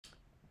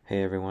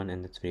Hey everyone,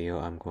 in this video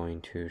I'm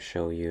going to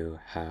show you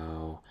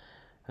how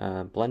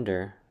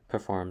Blender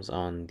performs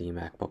on the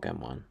MacBook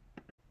M1.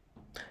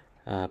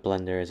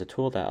 Blender is a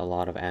tool that a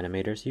lot of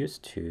animators use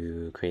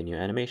to create new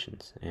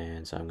animations,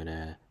 and so I'm going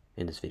to,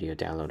 in this video,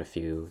 download a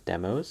few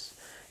demos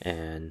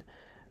and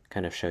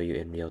kind of show you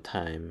in real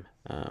time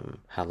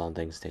how long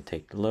things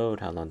take to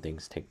load, how long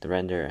things take to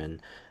render,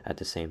 and at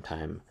the same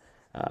time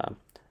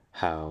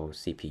how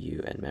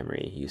CPU and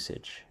memory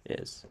usage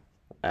is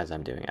as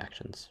I'm doing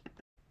actions.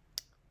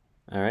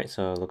 Alright,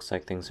 so it looks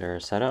like things are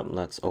set up.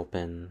 Let's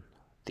open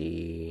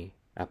the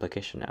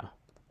application now.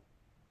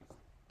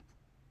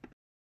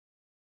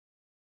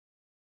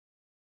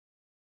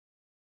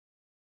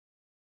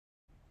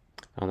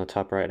 On the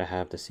top right, I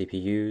have the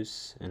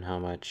CPUs and how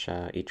much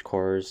each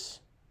core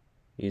is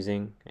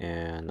using,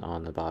 and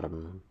on the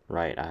bottom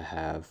right, I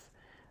have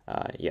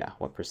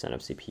what percent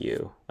of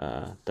CPU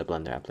the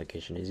Blender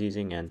application is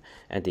using, and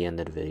at the end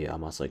of the video,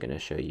 I'm also going to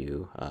show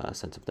you a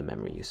sense of the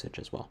memory usage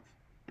as well.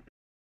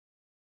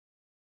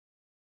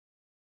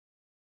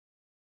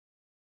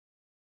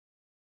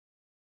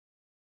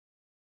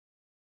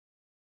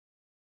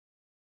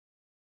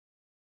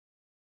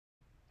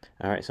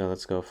 Alright, so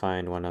let's go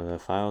find one of the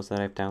files that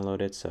I've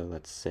downloaded. So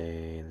let's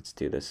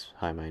do this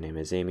hi, my name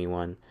is Amy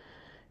one,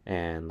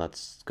 and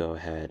let's go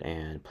ahead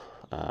and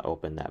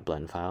open that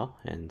blend file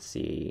and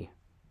see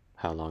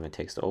how long it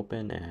takes to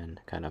open and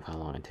kind of how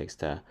long it takes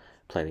to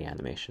play the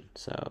animation.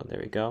 So there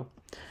we go.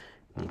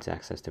 It needs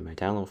access to my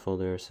download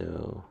folder,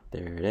 so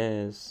there it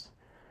is.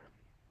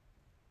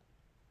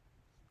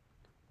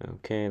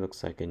 Okay,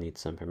 looks like it needs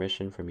some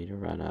permission for me to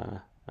run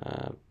a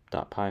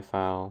 .py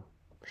file.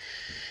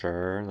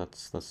 Sure,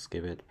 let's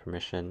give it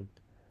permission.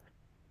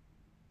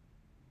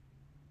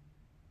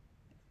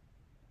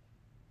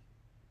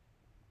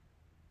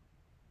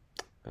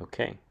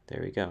 Okay,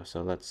 there we go.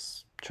 So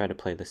let's try to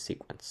play the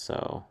sequence.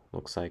 So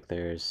looks like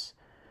there's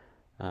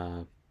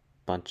a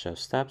bunch of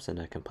steps and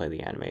I can play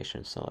the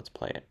animation. So let's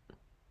play it.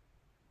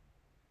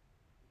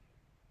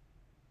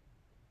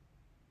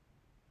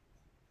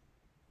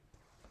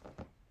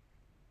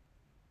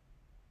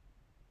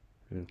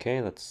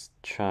 Okay, let's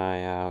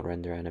try out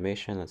render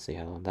animation. Let's see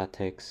how long that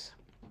takes.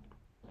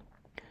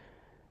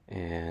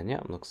 And yeah,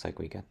 it looks like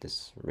we got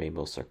this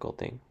rainbow circle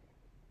thing.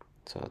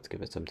 So let's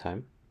give it some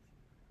time.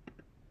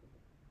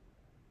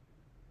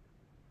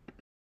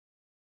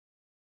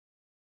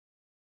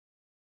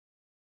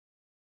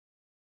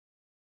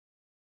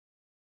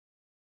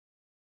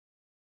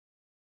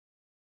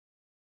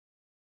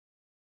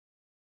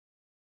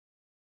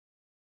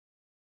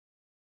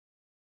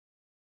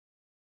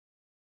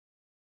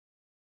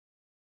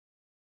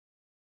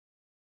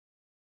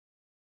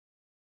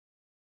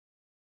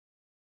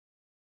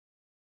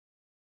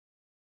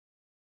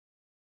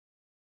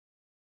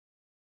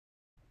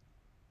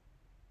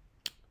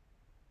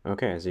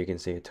 Okay, as you can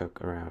see, it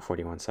took around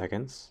 41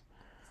 seconds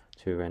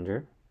to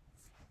render.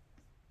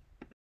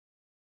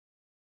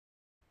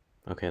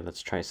 Okay,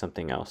 let's try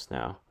something else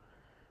now.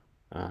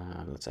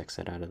 Let's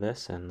exit out of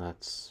this and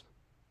let's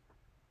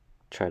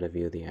try to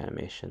view the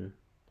animation.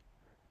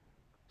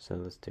 So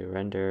let's do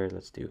render,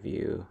 let's do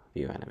view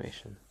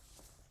animation.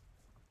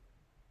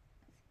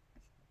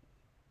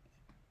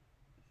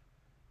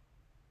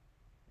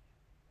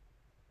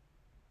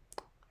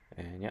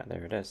 And yeah,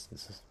 there it is.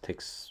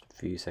 Takes a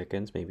few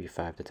seconds, maybe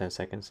 5 to 10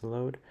 seconds to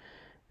load.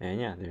 And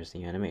yeah, there's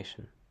the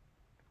animation.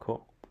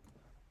 Cool.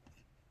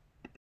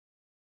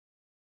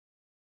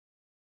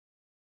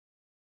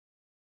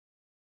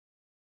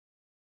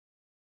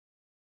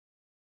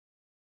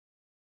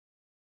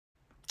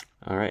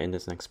 Alright, in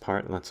this next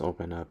part, let's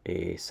open up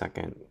a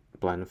second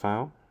blend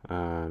file.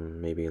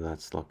 Maybe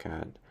let's look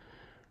at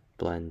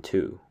blend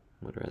 2,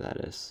 whatever that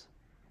is.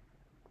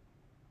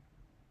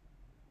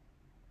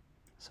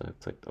 So I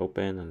clicked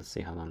open and let's see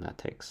how long that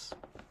takes.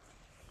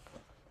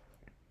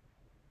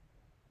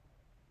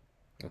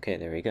 Okay,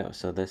 there we go.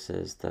 So this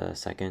is the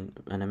second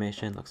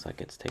animation. Looks like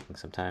it's taking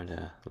some time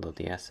to load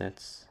the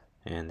assets.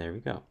 And there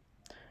we go.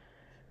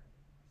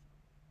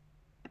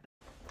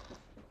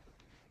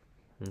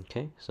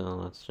 Okay, so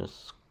let's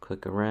just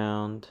click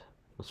around.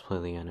 Let's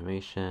play the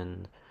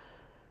animation.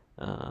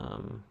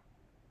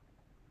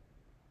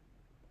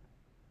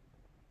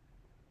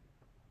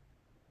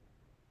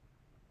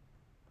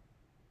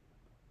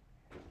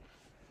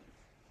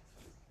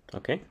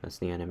 Okay, that's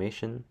the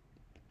animation.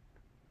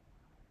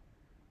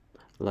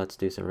 Let's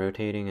do some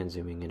rotating and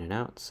zooming in and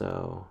out.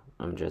 So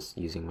I'm just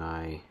using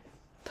my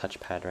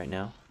touchpad right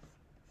now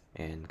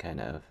and kind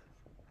of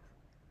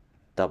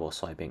double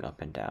swiping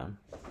up and down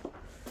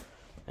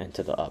and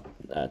to the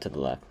to the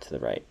left, to the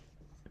right.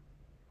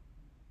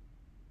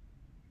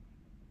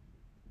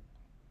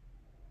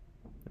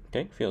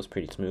 Okay, feels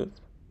pretty smooth.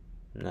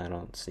 I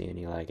don't see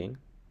any lagging.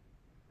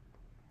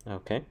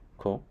 Okay,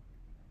 cool.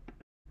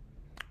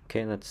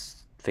 Okay, let's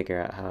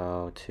figure out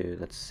how to,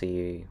 let's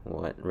see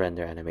what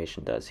render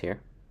animation does here.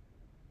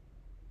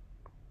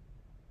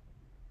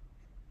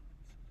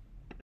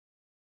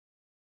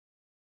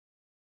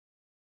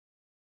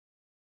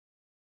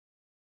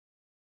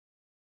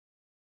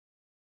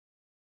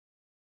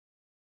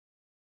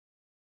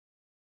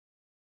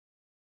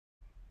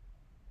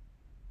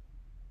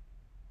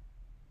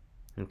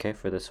 Okay,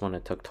 for this one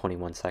it took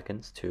 21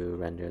 seconds to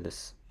render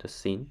this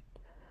scene.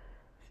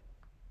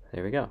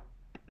 There we go.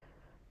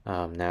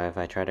 Now if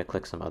I try to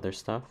click some other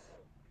stuff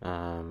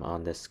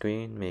on this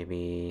screen,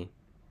 maybe,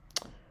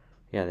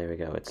 yeah, there we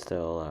go. It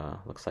still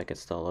looks like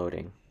it's still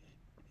loading.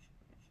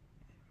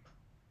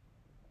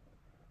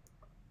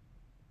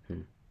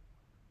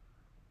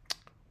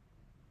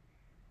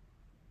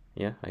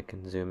 Yeah, I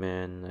can zoom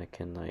in, I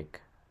can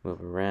like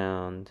move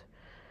around,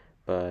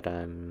 but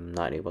I'm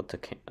not able to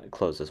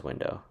close this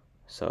window.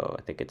 So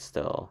I think it's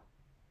still,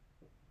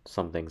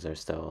 some things are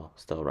still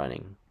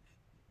running.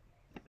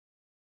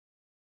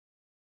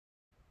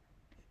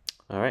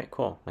 All right,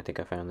 cool. I think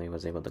I finally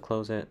was able to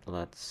close it.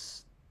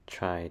 Let's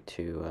try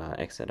to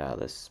exit out of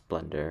this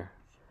Blender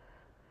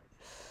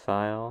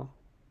file.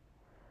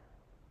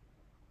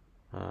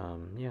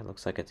 Yeah, it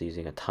looks like it's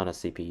using a ton of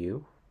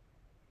CPU.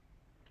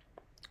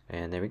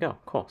 And there we go.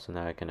 Cool. So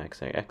now I can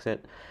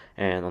exit.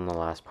 And on the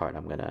last part,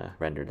 I'm gonna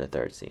render the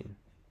third scene.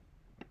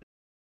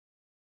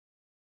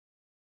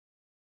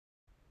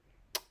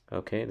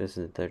 Okay, this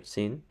is the third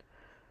scene.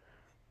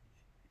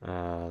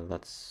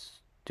 Let's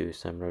do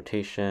some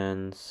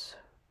rotations.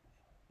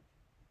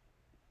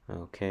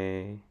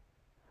 Okay.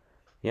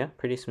 Yeah,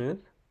 pretty smooth.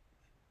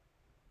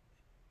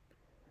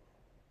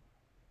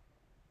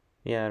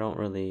 Yeah, I don't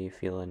really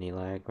feel any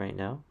lag right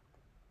now.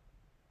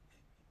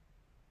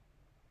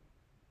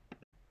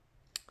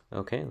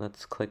 Okay,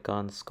 let's click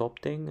on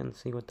sculpting and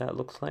see what that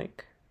looks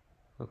like.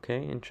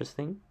 Okay,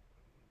 interesting.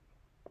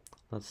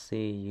 Let's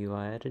see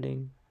UI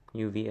editing,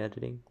 UV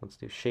editing. Let's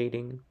do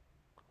shading.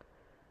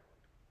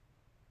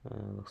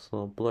 Looks a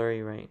little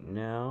blurry right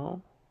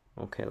now.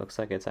 Okay, looks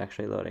like it's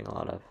actually loading a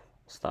lot of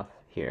stuff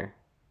here.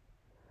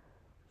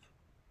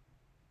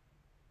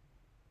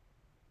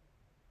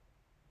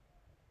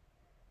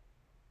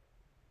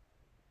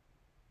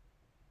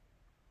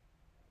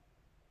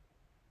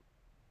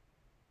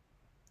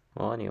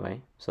 Well,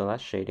 anyway, so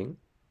that's shading.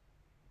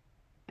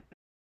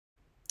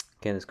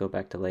 Okay, let's go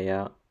back to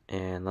layout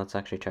and let's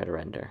actually try to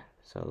render.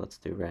 So let's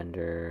do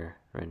render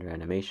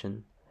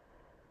animation,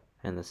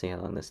 and let's see how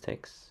long this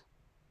takes.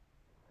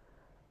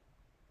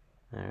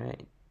 All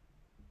right.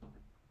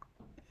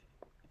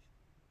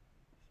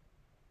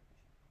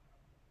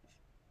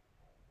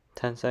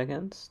 $10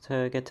 seconds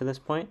to get to this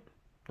point.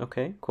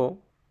 Okay,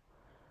 cool.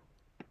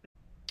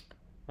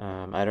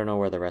 I don't know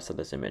where the rest of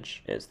this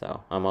image is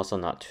though. I'm also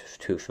not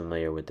too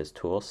familiar with this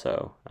tool,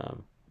 so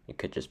it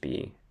could just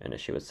be an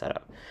issue with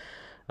setup.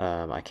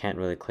 I can't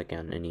really click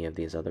on any of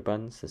these other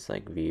buttons. It's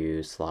like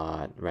view,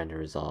 slot, render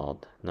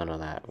result. None of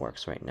that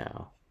works right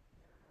now.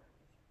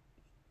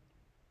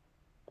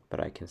 But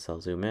I can still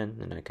zoom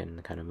in and I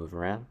can kind of move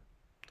around.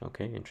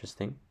 Okay,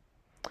 interesting.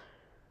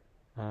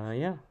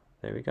 Yeah,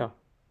 there we go.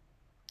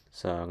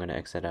 So I'm gonna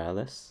exit out of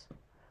this.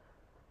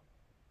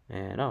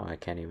 And oh, I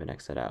can't even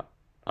exit out.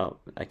 Oh,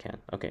 I can.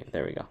 Okay,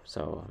 there we go.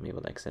 So I'm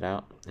able to exit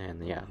out.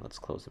 And yeah, let's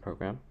close the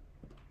program.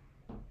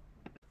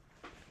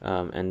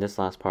 And this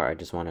last part, I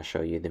just want to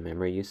show you the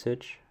memory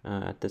usage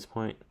at this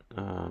point.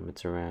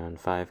 It's around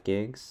 5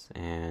 gigs.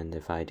 And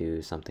if I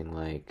do something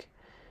like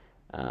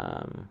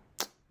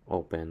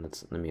open,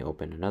 let me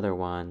open another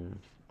one.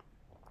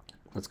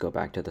 Let's go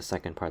back to the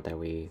second part that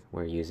we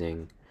were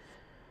using.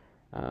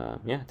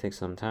 Yeah, it takes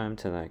some time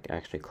to like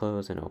actually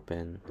close and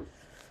open.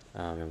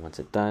 And once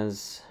it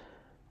does,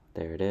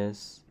 there it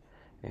is.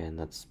 And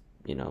let's,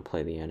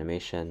 play the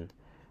animation.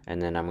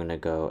 And then I'm going to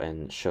go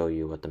and show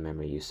you what the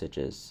memory usage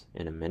is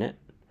in a minute.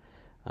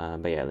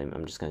 But yeah,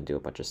 I'm just going to do a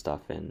bunch of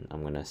stuff and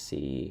I'm going to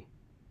see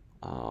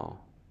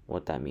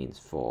what that means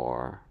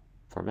for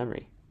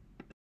memory.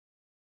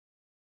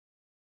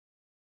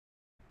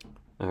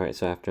 Alright,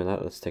 so after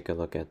that, let's take a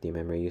look at the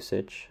memory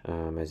usage.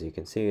 As you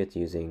can see, it's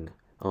using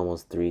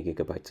almost 3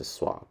 gigabytes of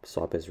swap.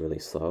 Swap is really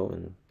slow,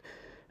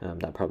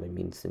 and that probably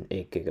means an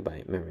 8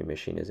 gigabyte memory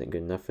machine isn't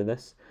good enough for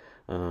this.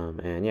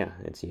 And yeah,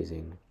 it's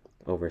using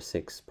over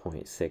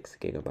 6.6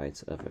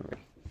 gigabytes of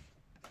memory.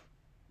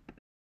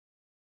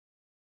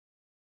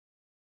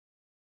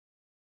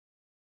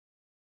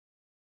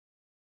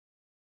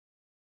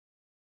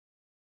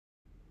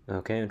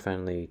 Okay, and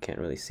finally, you can't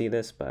really see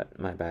this, but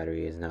my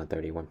battery is now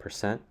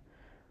 31%.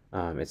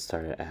 It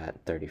started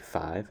at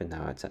 35 and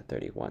now it's at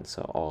 31.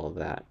 So all of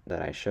that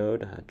I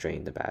showed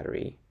drained the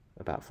battery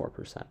about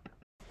 4%.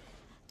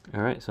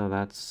 Alright, so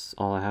that's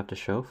all I have to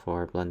show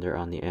for Blender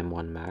on the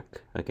M1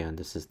 Mac. Again,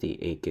 this is the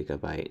 8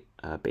 gigabyte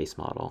base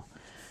model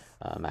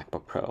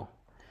MacBook Pro.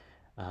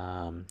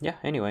 Yeah,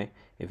 anyway,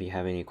 if you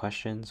have any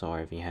questions or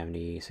if you have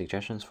any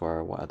suggestions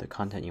for what other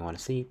content you want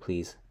to see,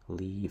 please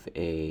leave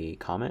a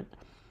comment.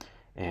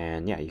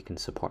 And yeah, you can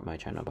support my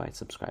channel by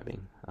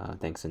subscribing.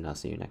 Thanks, and I'll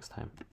see you next time.